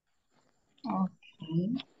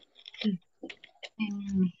 Okay.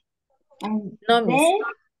 No, de, miss.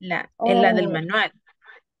 Es la del oh, manual.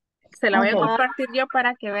 Se la voy a ok. compartir yo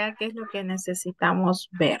para que vea qué es lo que necesitamos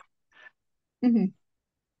ver. Ujú,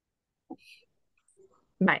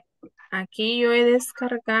 Vale. Aquí yo he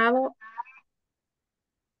descargado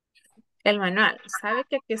el manual. ¿Sabe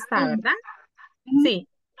que aquí está, verdad? ujú. Sí.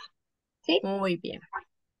 Sí. Muy bien.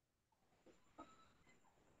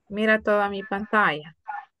 Mira toda mi pantalla.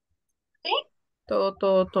 Sí. Todo,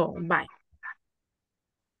 todo, todo. Vale.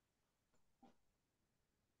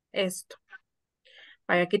 Esto.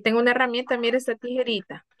 Vale, aquí tengo una herramienta. Mira esta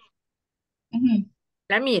tijerita. Ujú.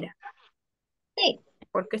 La mira. Sí.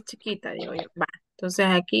 Porque es chiquita, digo yo. Va. Entonces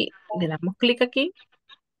aquí le damos clic aquí.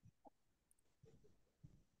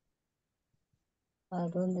 ¿A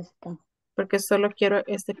dónde está? Porque solo quiero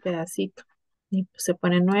este pedacito. Y se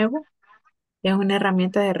pone nuevo. Es una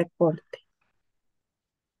herramienta de recorte.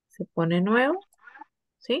 Se pone nuevo.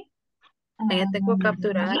 ¿Sí? Ahí ya tengo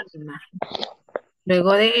capturada la imagen.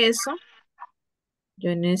 Luego de eso,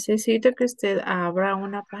 yo necesito que usted abra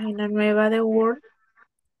una página nueva de Word.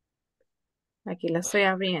 Aquí la estoy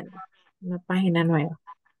abriendo. Una página nueva.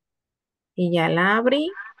 Y ya la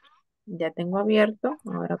abrí. Ya tengo abierto.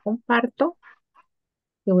 Ahora comparto.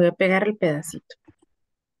 Y voy a pegar el pedacito.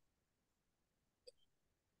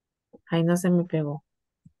 Ahí no se me pegó.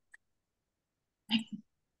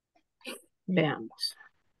 Veamos.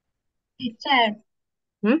 Teacher,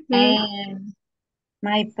 Ujú.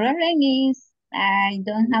 my problem is I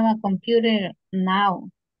don't have a computer now.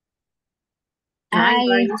 Ay, I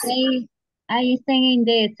where is- stay I stay in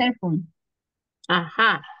the cell phone.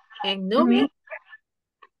 Ajá. En Nubia. Mhm.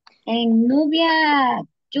 En Nubia,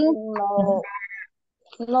 you No,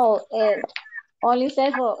 no, only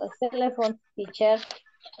cell phone teacher.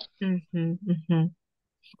 Ujú, ujú.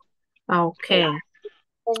 Ok.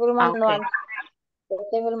 Tengo el Ok. manual. Yo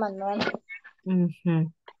tengo el manual.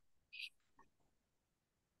 Ujú.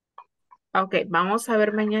 Ok, vamos a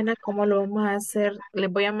ver mañana cómo lo vamos a hacer. Les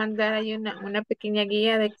voy a mandar ahí una pequeña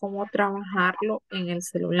guía de cómo trabajarlo en el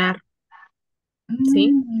celular,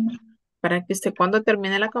 ¿sí? Mm, Para que usted cuando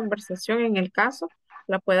termine la conversación, en el caso,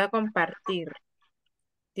 la pueda compartir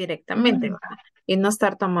directamente, mm, ¿verdad? Y no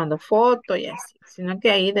estar tomando foto y así, sino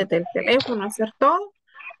que ahí desde el teléfono hacer todo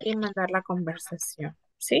y mandar la conversación,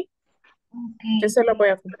 ¿sí? Yo okay. se lo voy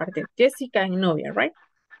a compartir. Jessica en Novia, ¿right?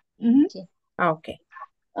 Ujú. Sí. Ah, ok.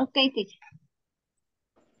 okay, teacher.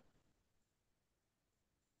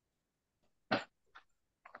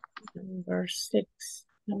 Number 6,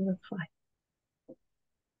 number 5.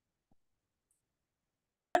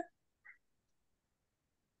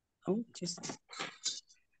 Oh, just.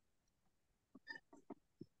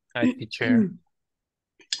 Hi, teacher.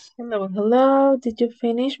 Hello, hello. Did you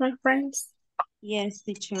finish, my friends? Yes,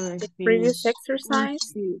 teacher, The previous finish.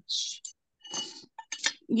 exercise? Finish.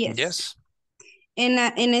 Yes. Yes.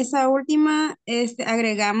 En esa última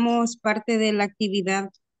agregamos parte de la actividad,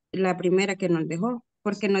 la primera que nos dejó,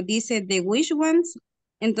 porque nos dice the which ones,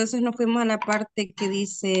 entonces nos fuimos a la parte que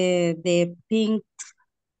dice the pink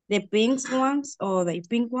ones o the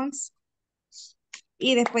pink ones,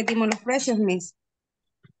 y después dimos los precios, Miss.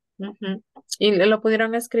 Ujú. ¿Y lo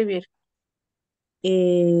pudieron escribir?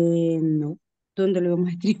 No, ¿dónde lo vamos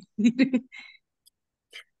a escribir?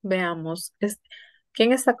 Veamos.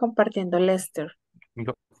 ¿Quién está compartiendo? Lester.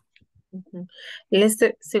 Yo- Ujú.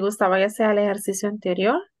 Lester, si gustaba ya sea el ejercicio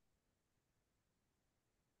anterior.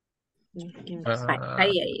 Ujú.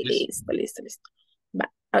 Ahí, yes. listo, listo, listo.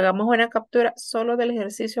 Va, hagamos una captura solo del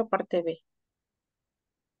ejercicio parte B.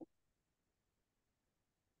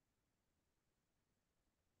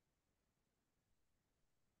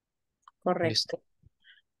 Listo. Correcto.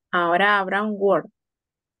 Ahora habrá un Word,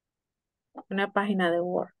 una página de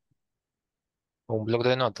Word. Un blog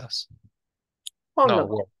de notas. O No, lo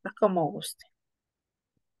Word. como guste.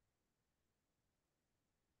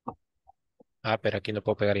 Ah, pero aquí no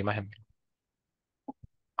puedo pegar imagen.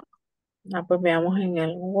 Ah, pues veamos en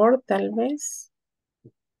el Word tal vez.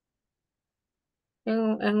 En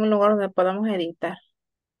un lugar donde podamos editar.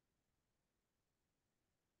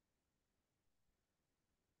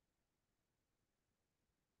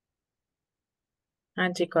 Ah,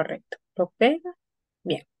 sí, correcto. Lo pega.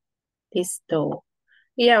 Bien. Listo.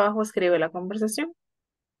 Y abajo escribe la conversación.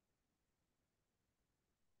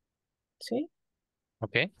 ¿Sí?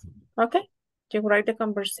 Ok. Okay. You write the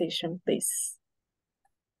conversation, please.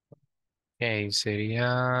 Ok,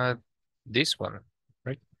 sería this one,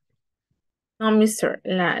 right? No, mister.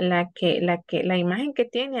 La imagen que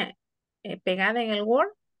tiene pegada en el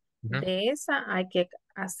Word, Ujú. de esa hay que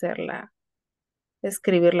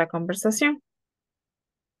escribir la conversación.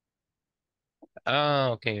 Ah,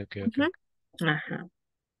 ok, ok, ok. Ujú. Ajá.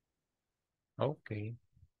 Ok.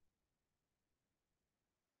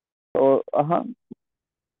 Ajá,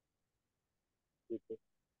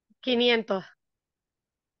 500.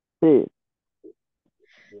 sí,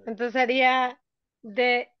 Entonces sería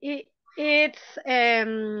it's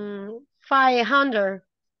 500.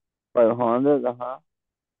 500, ajá.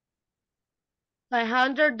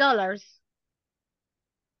 $500.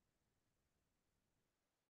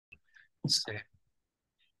 Sí.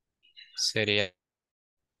 Sería,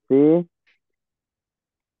 Sí,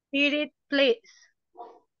 Eat it, please.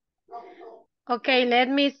 Okay, let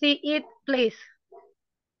me see it, please.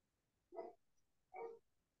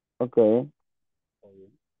 ok.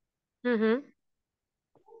 Ujú.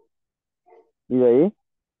 ¿Y de ahí?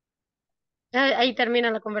 Ahí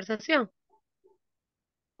termina la conversación.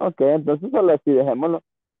 Ok, entonces solo así dejémoslo.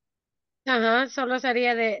 Ajá, solo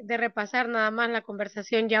sería de repasar nada más la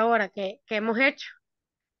conversación ya ahora que hemos hecho.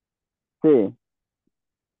 Sí,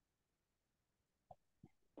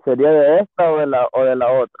 sería de esta o de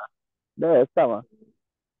la otra. De esta, va.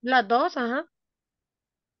 Las dos, ajá.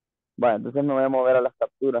 Bueno, entonces me voy a mover a las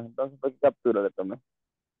capturas. Entonces, ¿qué captura le tomé?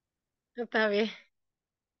 Está bien.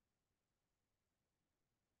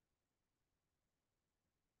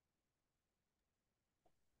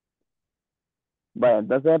 Bueno,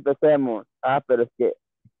 entonces empecemos. Ah, pero es que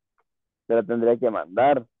se la tendría que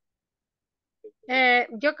mandar.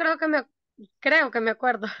 Yo creo que me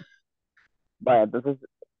acuerdo. Vaya, entonces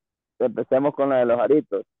empecemos con la de los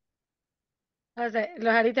aritos. O sea,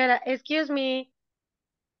 los ahorita era, excuse me,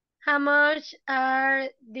 how much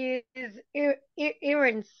are these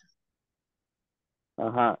earrings?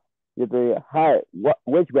 Ajá. Yo te digo, hi,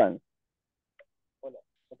 which one?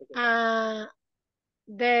 Uh,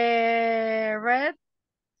 the red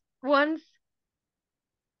ones.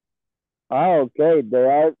 Ah, okay, they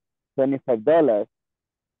are $25.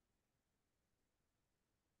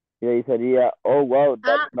 Y ahí sería, oh, wow,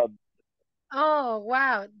 that's Ah, not... oh,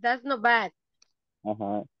 wow, that's not bad.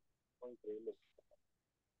 Ajá.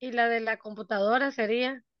 Y la de la computadora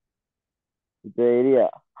sería, Y te diría,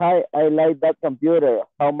 hi, I like that computer.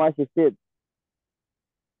 How much is it?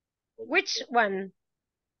 which one?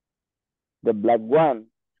 The black one.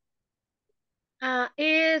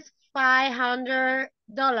 Is $500.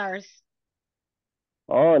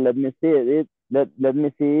 Oh, let me see it. Let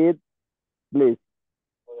me see it, please.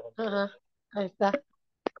 Ajá, ahí está.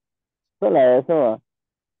 Solo eso va.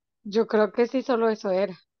 Yo creo que sí, solo eso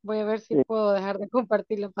era. Voy a ver si Sí, puedo dejar de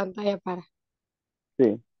compartir la pantalla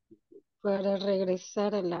sí. para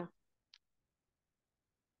regresar a la...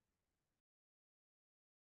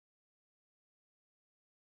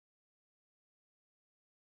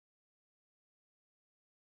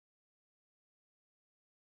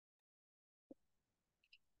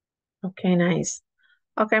 Okay, nice.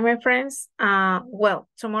 Okay, my friends. Well,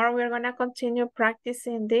 tomorrow we're gonna continue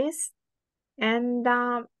practicing this, and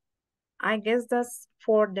I guess that's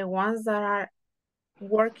for the ones that are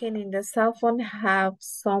working in the cell phone have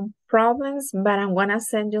some problems, but I'm gonna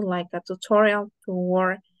send you like a tutorial to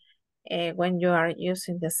work when you are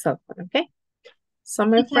using the cell phone. Okay. So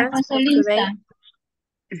my Teacher, friends paso for lista.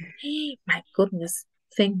 today. My goodness.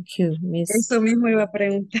 Thank you, Miss. Eso mismo iba a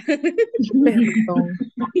preguntar. Perdón.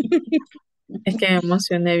 Es que me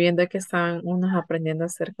emocioné viendo que estaban unos aprendiendo a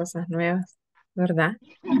hacer cosas nuevas, ¿verdad?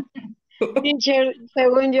 Teacher,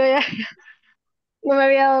 según yo ya no me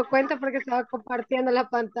había dado cuenta porque estaba compartiendo la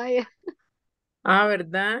pantalla. Ah,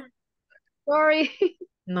 ¿verdad? Sorry.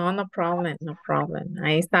 No, no problem, no problem.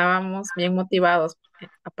 Ahí estábamos bien motivados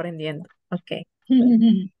aprendiendo. Ok.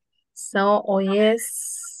 So, hoy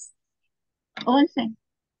es, 11.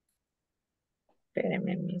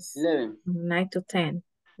 espérenme, Miss. 11. 9 to 10.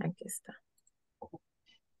 Aquí está.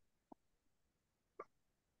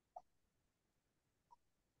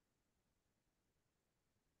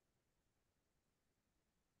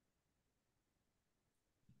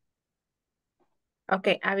 Ok,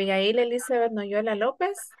 Abigail Elizabeth Noyola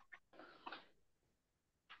López.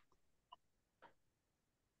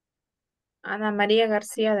 Ana María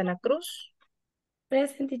García de la Cruz.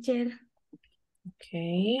 Present, teacher. Ok,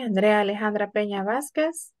 Andrea Alejandra Peña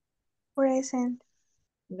Vázquez. Present.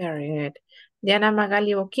 Very good. Diana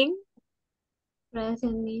Magali Boquín.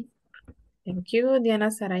 Present, Miss. Thank you. Diana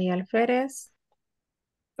Saray Alférez.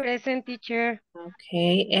 Present, teacher. Ok,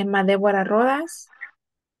 Emma Débora Rodas.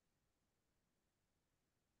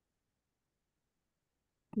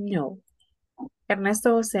 No.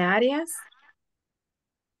 Ernesto José Arias.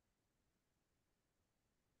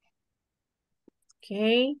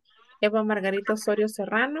 Ok. Eva Margarita Osorio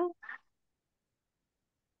Serrano.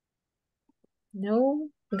 No.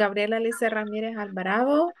 Gabriela Alicia Ramírez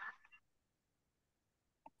Alvarado.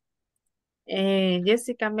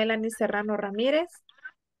 Jessica Melanie Serrano Ramírez.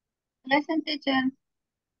 Present, teacher.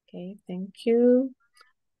 Okay, thank you.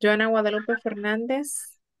 Joana Guadalupe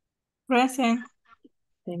Fernández. Present.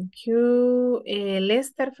 Thank you.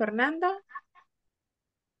 Lester Fernando.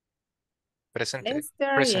 Present.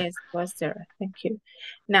 Lester, Present. yes, Lester. Thank you.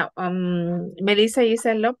 Now, Melissa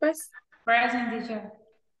Isabel Lopez. Present, teacher.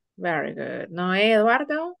 Very good. Noé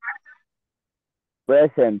Eduardo.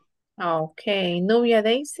 Present. Okay. Nubia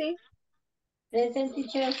Daisy. Present,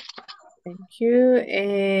 teacher. Thank you.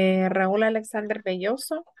 Raúl Alexander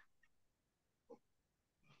Belloso.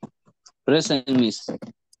 Present, Miss.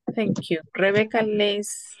 Thank you. Rebeca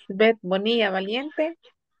Lisbeth Bonilla Valiente.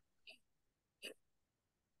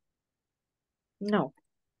 No.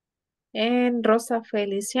 And Rosa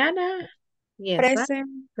Feliciana. Yes, right? Present.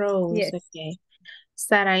 Rose, Yes. okay.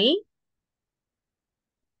 Saraí.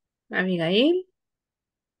 Abigail.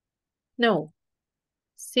 No.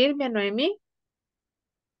 Silvia Noemi.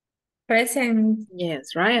 Present.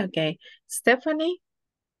 Yes, right, okay. Stephanie.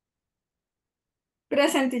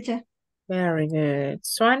 Present, teacher. Very good.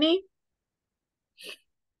 Swanee.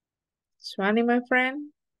 Swanee, my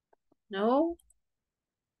friend. No.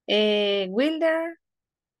 Wilder.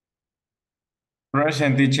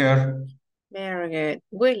 Present, teacher. Very good.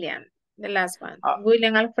 William, the last one.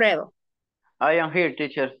 William Alfredo. I am here,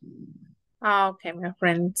 teacher. Okay, my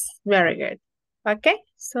friends. Very good. Okay,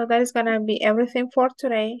 so that is gonna be everything for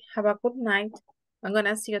today. Have a good night. I'm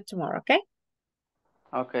gonna see you tomorrow, okay?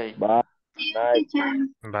 Okay. Bye. See you, Bye. teacher.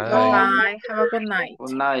 Bye. Bye-bye. Have a good night.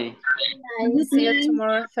 Good night. Good See you night.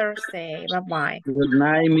 tomorrow, Thursday. Bye-bye. Good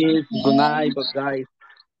night, Miss. Good night, guys.